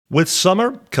With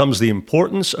summer comes the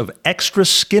importance of extra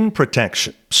skin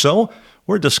protection. So,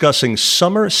 we're discussing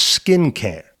summer skin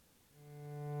care.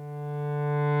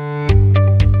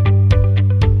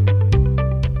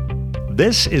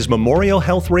 This is Memorial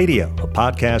Health Radio, a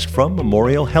podcast from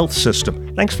Memorial Health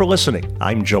System. Thanks for listening.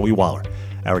 I'm Joey Waller.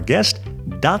 Our guest,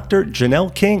 Dr.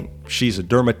 Janelle King. She's a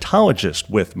dermatologist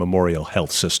with Memorial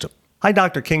Health System. Hi,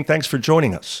 Dr. King. Thanks for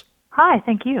joining us. Hi,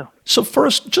 thank you. So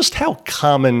first, just how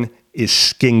common is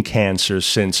skin cancer,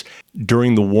 since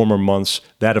during the warmer months,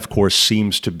 that of course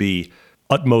seems to be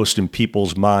utmost in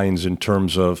people's minds in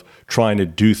terms of trying to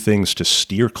do things to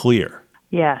steer clear?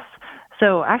 Yes.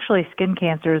 So actually, skin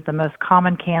cancer is the most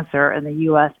common cancer in the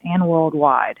U.S. and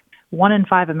worldwide. 1 in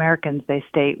 5 Americans, they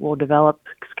state, will develop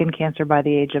skin cancer by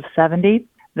the age of 70.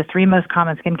 The 3 most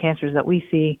common skin cancers that we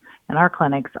see in our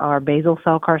clinics are basal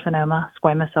cell carcinoma,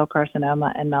 squamous cell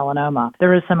carcinoma, and melanoma.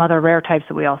 There is some other rare types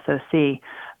that we also see.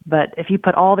 But if you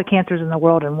put all the cancers in the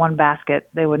world in one basket,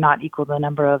 they would not equal the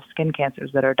number of skin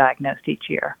cancers that are diagnosed each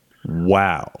year.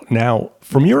 Wow. Now,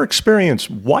 from your experience,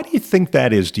 why do you think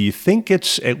that is? Do you think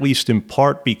it's at least in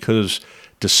part because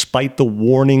despite the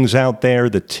warnings out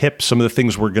there, the tips, some of the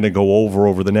things we're going to go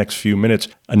over the next few minutes,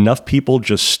 enough people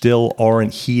just still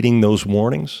aren't heeding those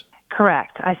warnings?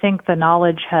 Correct. I think the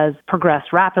knowledge has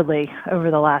progressed rapidly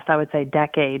over the last, I would say,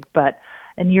 decade, but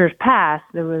in years past,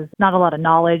 there was not a lot of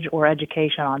knowledge or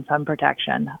education on sun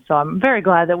protection. So I'm very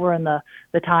glad that we're in the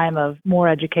time of more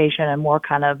education and more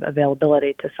kind of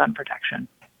availability to sun protection.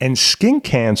 And skin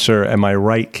cancer, am I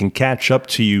right, can catch up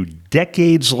to you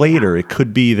decades later. It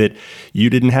could be that you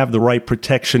didn't have the right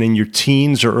protection in your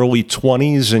teens or early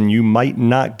 20s, and you might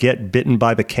not get bitten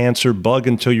by the cancer bug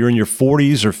until you're in your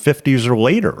 40s or 50s or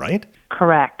later, right?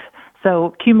 Correct.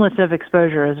 So cumulative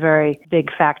exposure is a very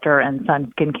big factor in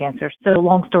skin cancer. So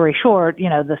long story short,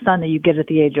 the sun that you get at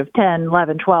the age of 10,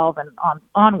 11, 12, and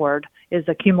onward is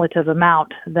a cumulative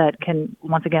amount that can,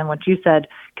 once again, what you said,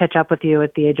 catch up with you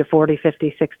at the age of 40,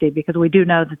 50, 60, because we do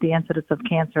know that the incidence of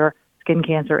skin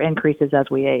cancer increases as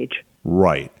we age.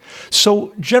 Right.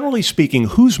 So generally speaking,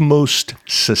 who's most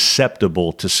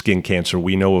susceptible to skin cancer?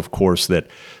 We know, of course, that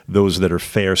those that are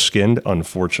fair-skinned,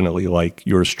 unfortunately, like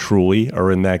yours truly,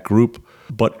 are in that group.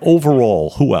 But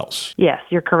overall, who else? Yes,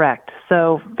 you're correct.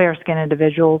 So fair-skinned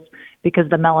individuals, because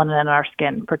the melanin in our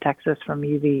skin protects us from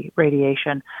UV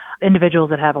radiation.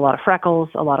 Individuals that have a lot of freckles,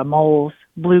 a lot of moles,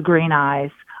 blue-green eyes,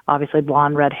 obviously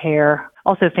blonde, red hair.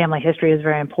 Also, family history is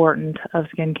very important of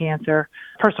skin cancer.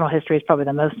 Personal history is probably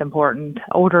the most important.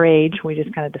 Older age, we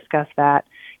just kind of discussed that.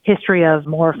 History of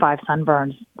more or 5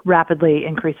 sunburns rapidly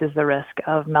increases the risk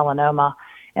of melanoma.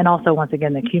 And also, once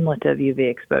again, the cumulative UV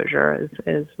exposure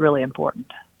is really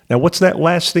important. Now, what's that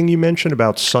last thing you mentioned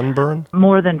about sunburn?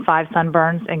 More than 5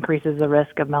 sunburns increases the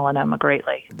risk of melanoma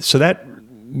greatly. So that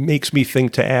makes me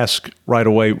think to ask right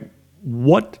away,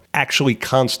 what actually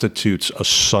constitutes a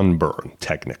sunburn,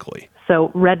 technically? So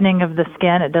reddening of the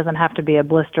skin, it doesn't have to be a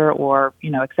blister or,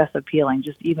 excessive peeling.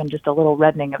 Just a little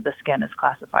reddening of the skin is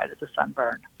classified as a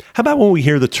sunburn. How about when we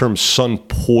hear the term sun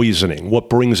poisoning? What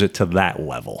brings it to that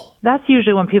level? That's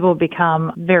usually when people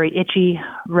become very itchy,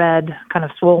 red, kind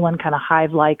of swollen, kind of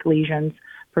hive-like lesions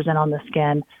present on the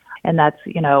skin. And that's,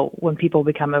 when people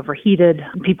become overheated.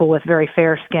 People with very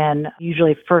fair skin,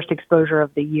 usually first exposure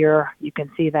of the year, you can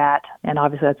see that. And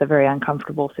obviously that's a very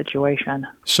uncomfortable situation.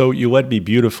 So you led me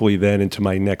beautifully then into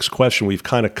my next question. We've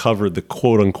kind of covered the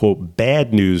quote unquote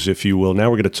bad news, if you will.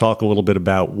 Now we're going to talk a little bit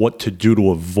about what to do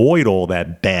to avoid all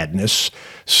that badness.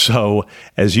 So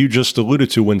as you just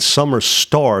alluded to, when summer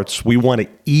starts, we want to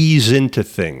ease into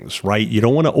things, right? You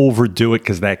don't want to overdo it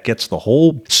because that gets the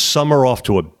whole summer off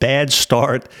to a bad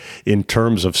start in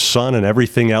terms of sun and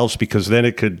everything else, because then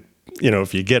it could,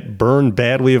 if you get burned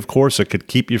badly, of course, it could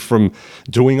keep you from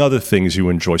doing other things you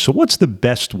enjoy. So what's the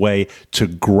best way to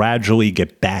gradually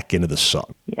get back into the sun?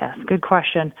 Yes, good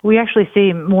question. We actually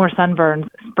see more sunburns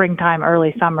springtime,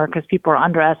 early summer, because people are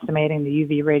underestimating the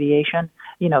UV radiation.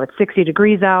 It's 60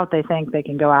 degrees out. They think they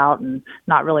can go out and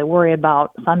not really worry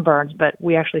about sunburns, but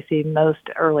we actually see most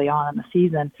early on in the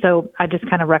season. So I just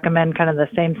kind of recommend kind of the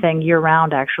same thing year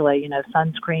round, actually,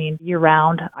 sunscreen year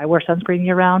round. I wear sunscreen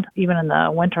year round, even in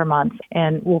the winter months,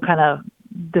 and we'll kind of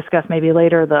discuss maybe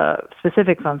later the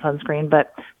specifics on sunscreen,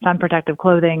 but sun protective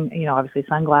clothing, obviously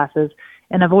sunglasses,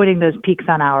 and avoiding those peak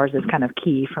sun hours is kind of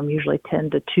key from usually 10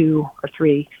 to 2 or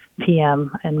 3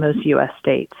 p.m. in most U.S.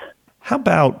 states. How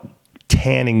about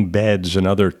tanning beds and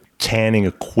other tanning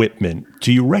equipment?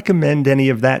 Do you recommend any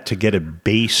of that to get a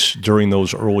base during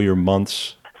those earlier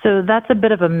months? So that's a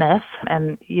bit of a myth,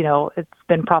 and it's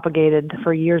been propagated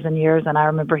for years and years, and I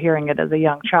remember hearing it as a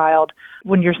young child.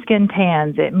 When your skin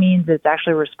tans, it means it's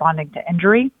actually responding to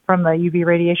injury from the UV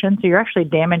radiation, so you're actually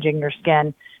damaging your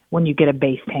skin when you get a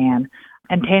base tan.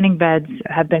 And tanning beds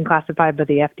have been classified by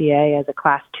the FDA as a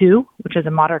class 2, which is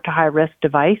a moderate to high risk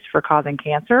device for causing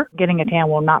cancer. Getting a tan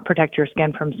will not protect your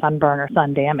skin from sunburn or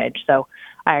sun damage, so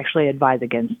I actually advise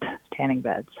against tanning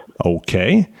beds.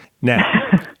 Okay. Now,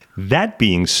 that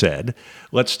being said,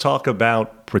 let's talk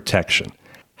about protection.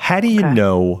 How do you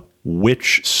know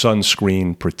which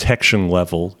sunscreen protection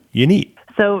level you need?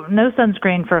 So no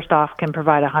sunscreen, first off, can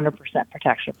provide 100%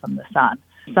 protection from the sun.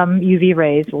 Some UV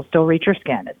rays will still reach your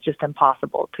skin. It's just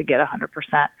impossible to get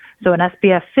 100%. So an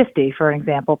SPF 50, for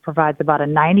example, provides about a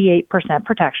 98%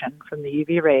 protection from the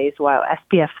UV rays, while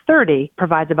SPF 30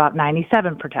 provides about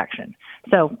 97% protection.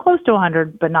 So close to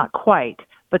 100, but not quite.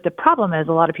 But the problem is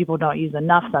a lot of people don't use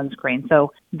enough sunscreen.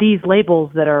 So these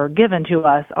labels that are given to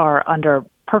us are under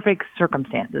perfect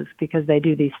circumstances because they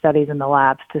do these studies in the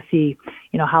labs to see,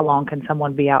 how long can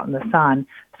someone be out in the sun.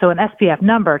 So an SPF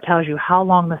number tells you how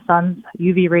long the sun's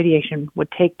UV radiation would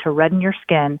take to redden your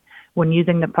skin when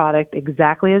using the product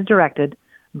exactly as directed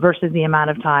versus the amount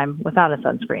of time without a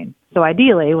sunscreen. So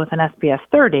ideally, with an SPF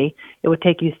 30, it would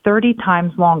take you 30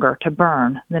 times longer to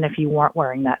burn than if you weren't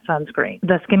wearing that sunscreen.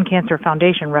 The Skin Cancer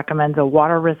Foundation recommends a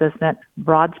water-resistant,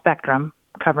 broad spectrum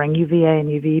covering UVA and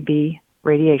UVB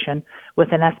radiation with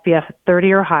an SPF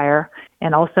 30 or higher.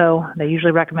 And also, they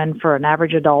usually recommend for an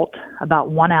average adult about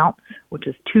 1 ounce, which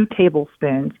is 2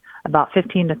 tablespoons, about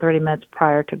 15 to 30 minutes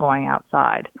prior to going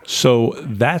outside. So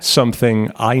that's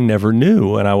something I never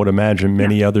knew, and I would imagine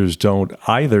many others don't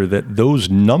either, that those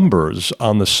numbers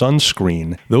on the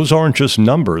sunscreen, those aren't just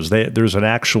numbers. There's an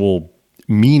actual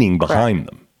meaning behind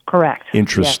them. Correct.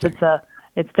 Interesting. Yes,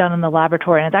 it's done in the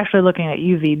laboratory, and it's actually looking at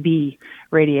UVB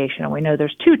radiation, and we know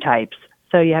there's 2 types.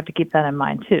 So you have to keep that in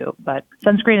mind too. But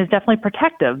sunscreen is definitely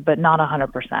protective, but not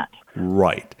 100%.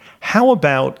 Right. How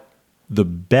about the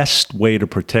best way to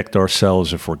protect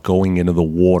ourselves if we're going into the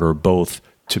water, both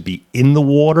to be in the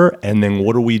water and then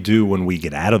what do we do when we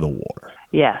get out of the water?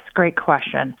 Yes, great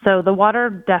question. So the water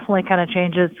definitely kind of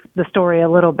changes the story a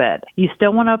little bit. You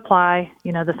still want to apply, the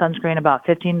sunscreen about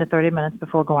 15 to 30 minutes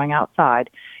before going outside.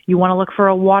 You want to look for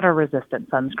a water-resistant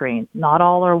sunscreen. Not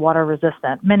all are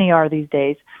water-resistant. Many are these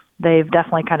days. They've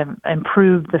definitely kind of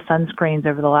improved the sunscreens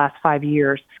over the last 5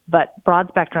 years. But broad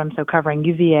spectrum, so covering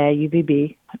UVA,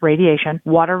 UVB, radiation,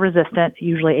 water resistant,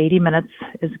 usually 80 minutes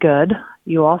is good.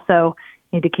 You also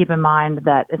need to keep in mind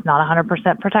that it's not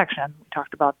 100% protection. We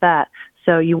talked about that.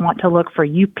 So you want to look for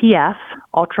UPF,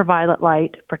 ultraviolet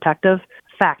light protective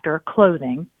factor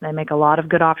clothing. They make a lot of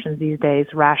good options these days,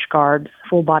 rash guards,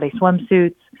 full body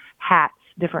swimsuits, hats,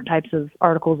 different types of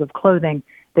articles of clothing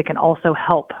that can also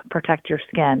help protect your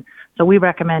skin. So we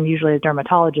recommend usually as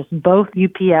dermatologists both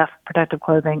UPF protective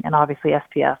clothing and obviously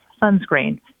SPF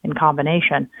sunscreen in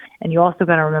combination. And you also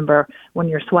got to remember when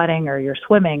you're sweating or you're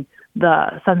swimming,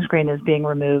 the sunscreen is being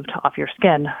removed off your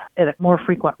skin at a more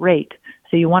frequent rate.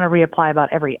 So you want to reapply about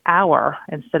every hour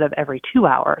instead of every 2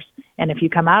 hours. And if you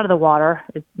come out of the water,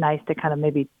 it's nice to kind of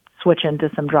maybe switch into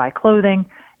some dry clothing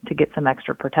to get some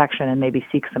extra protection and maybe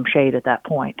seek some shade at that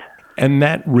point. And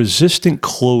that resistant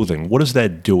clothing, what is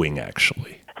that doing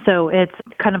actually? So it's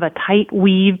kind of a tight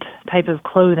weaved type of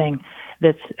clothing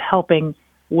that's helping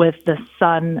with the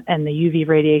sun and the UV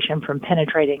radiation from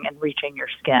penetrating and reaching your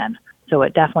skin. So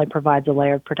it definitely provides a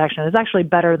layer of protection. It's actually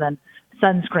better than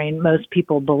sunscreen, most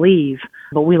people believe,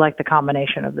 but we like the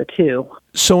combination of the two.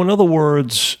 So in other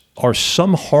words, are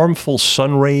some harmful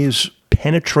sun rays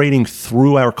penetrating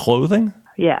through our clothing?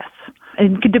 Yes.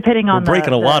 And depending on We're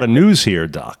breaking a lot of news here,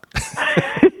 Doc.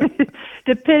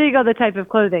 Depending on the type of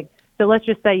clothing. So let's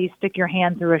just say you stick your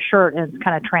hand through a shirt and it's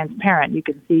kind of transparent. You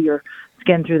can see your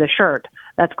skin through the shirt.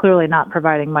 That's clearly not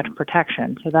providing much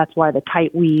protection. So that's why the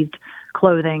tight weaved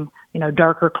clothing,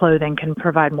 darker clothing can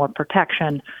provide more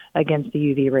protection against the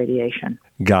UV radiation.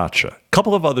 Gotcha.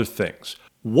 Couple of other things.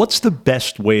 What's the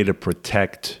best way to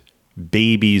protect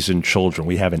babies and children?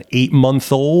 We have an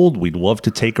 8-month-old. We'd love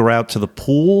to take her out to the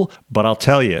pool, but I'll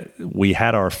tell you, we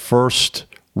had our first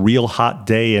real hot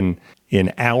day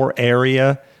in our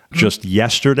area just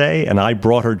yesterday, and I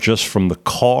brought her just from the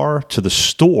car to the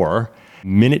store.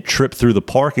 Minute trip through the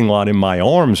parking lot in my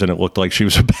arms, and it looked like she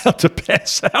was about to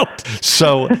pass out.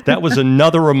 So that was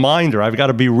another reminder. I've got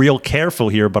to be real careful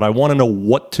here, but I want to know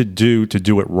what to do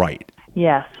it right.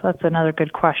 Yes, that's another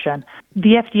good question.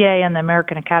 The FDA and the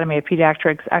American Academy of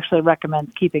Pediatrics actually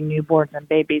recommends keeping newborns and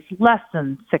babies less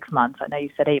than 6 months, I know you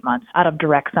said 8 months, out of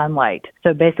direct sunlight.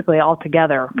 So basically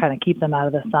altogether kind of keep them out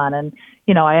of the sun. And,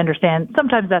 I understand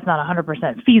sometimes that's not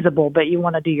 100% feasible, but you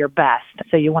want to do your best.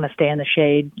 So you want to stay in the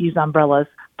shade, use umbrellas,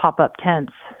 pop-up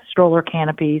tents, stroller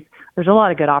canopies. There's a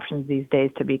lot of good options these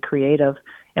days to be creative.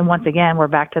 And once again, we're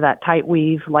back to that tight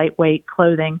weave, lightweight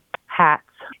clothing, hats.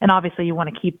 And obviously you want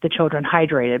to keep the children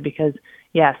hydrated because,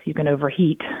 yes, you can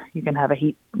overheat. You can have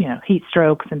heat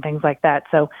strokes and things like that.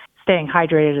 So staying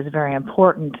hydrated is very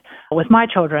important. With my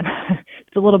children,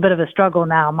 it's a little bit of a struggle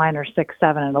now. Mine are 6,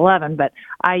 7, and 11, but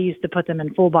I used to put them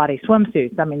in full-body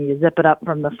swimsuits. I mean, you zip it up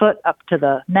from the foot up to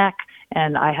the neck,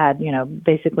 and I had,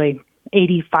 basically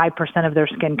 85% of their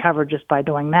skin covered just by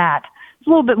doing that. It's a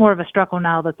little bit more of a struggle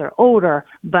now that they're older,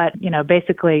 but,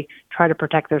 basically try to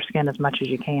protect their skin as much as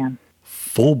you can.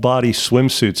 Full body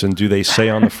swimsuits. And do they say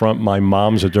on the front, my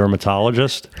mom's a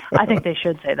dermatologist? I think they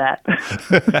should say that.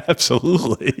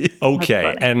 Absolutely.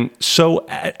 Okay. And so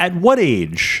at what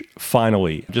age,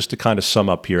 finally, just to kind of sum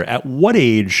up here, at what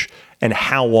age and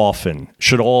how often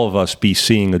should all of us be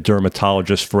seeing a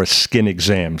dermatologist for a skin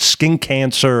exam? Skin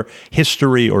cancer,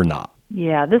 history, or not?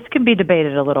 Yeah, this can be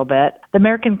debated a little bit. The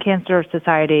American Cancer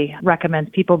Society recommends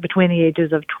people between the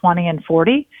ages of 20 and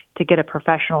 40 to get a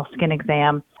professional skin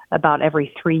exam about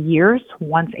every 3 years,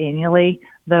 once annually,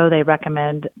 though they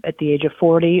recommend at the age of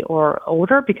 40 or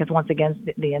older because, once again,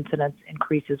 the incidence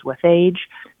increases with age.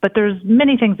 But there's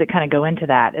many things that kind of go into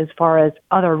that as far as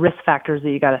other risk factors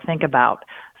that you got to think about.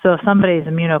 So if somebody is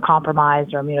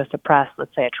immunocompromised or immunosuppressed,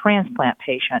 let's say a transplant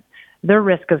patient, their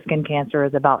risk of skin cancer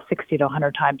is about 60 to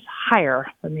 100 times higher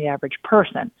than the average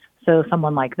person. So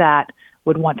someone like that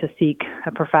would want to seek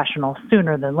a professional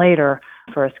sooner than later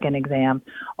for a skin exam.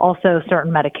 Also,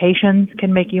 certain medications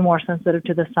can make you more sensitive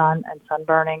to the sun and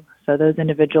sunburning. So those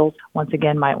individuals, once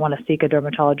again, might want to seek a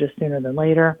dermatologist sooner than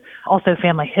later. Also,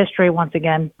 family history, once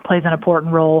again, plays an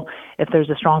important role. If there's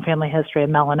a strong family history of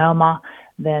melanoma,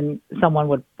 then someone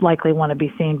would likely want to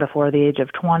be seen before the age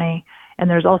of 20. And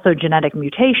there's also genetic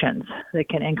mutations that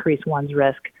can increase one's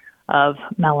risk of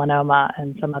melanoma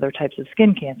and some other types of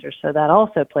skin cancer. So that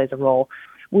also plays a role.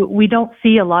 We don't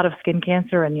see a lot of skin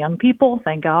cancer in young people,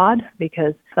 thank God,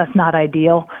 because that's not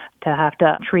ideal to have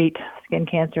to treat skin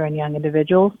cancer in young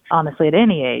individuals, honestly, at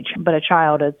any age. But a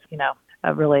child is,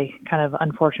 a really kind of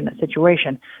unfortunate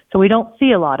situation. So we don't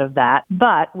see a lot of that,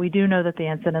 but we do know that the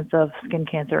incidence of skin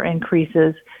cancer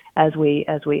increases as we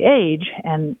age,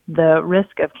 and the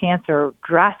risk of cancer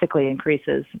drastically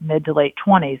increases mid to late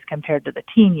 20s compared to the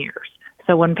teen years.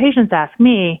 So when patients ask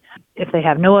me if they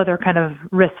have no other kind of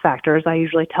risk factors, I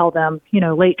usually tell them,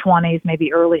 late 20s,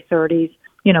 maybe early 30s,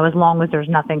 as long as there's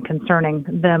nothing concerning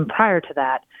them prior to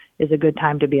that is a good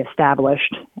time to be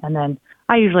established. And then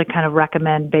I usually kind of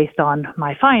recommend, based on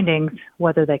my findings,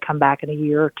 whether they come back in a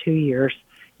year or 2 years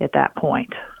at that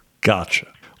point. Gotcha.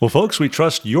 Well, folks, we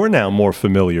trust you're now more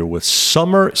familiar with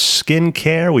summer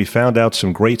skincare. We found out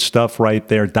some great stuff right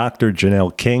there. Dr.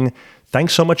 Janelle King,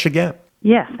 thanks so much again.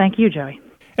 Yes, thank you, Joey.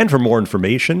 And for more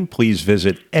information, please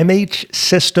visit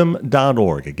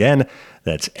mhsystem.org. Again,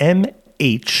 that's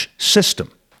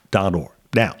mhsystem.org.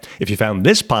 Now, if you found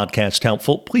this podcast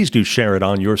helpful, please do share it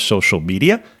on your social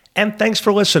media. And thanks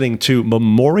for listening to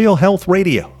Memorial Health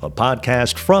Radio, a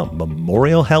podcast from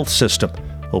Memorial Health System,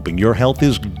 hoping your health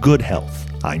is good health.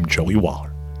 I'm Joey Waller.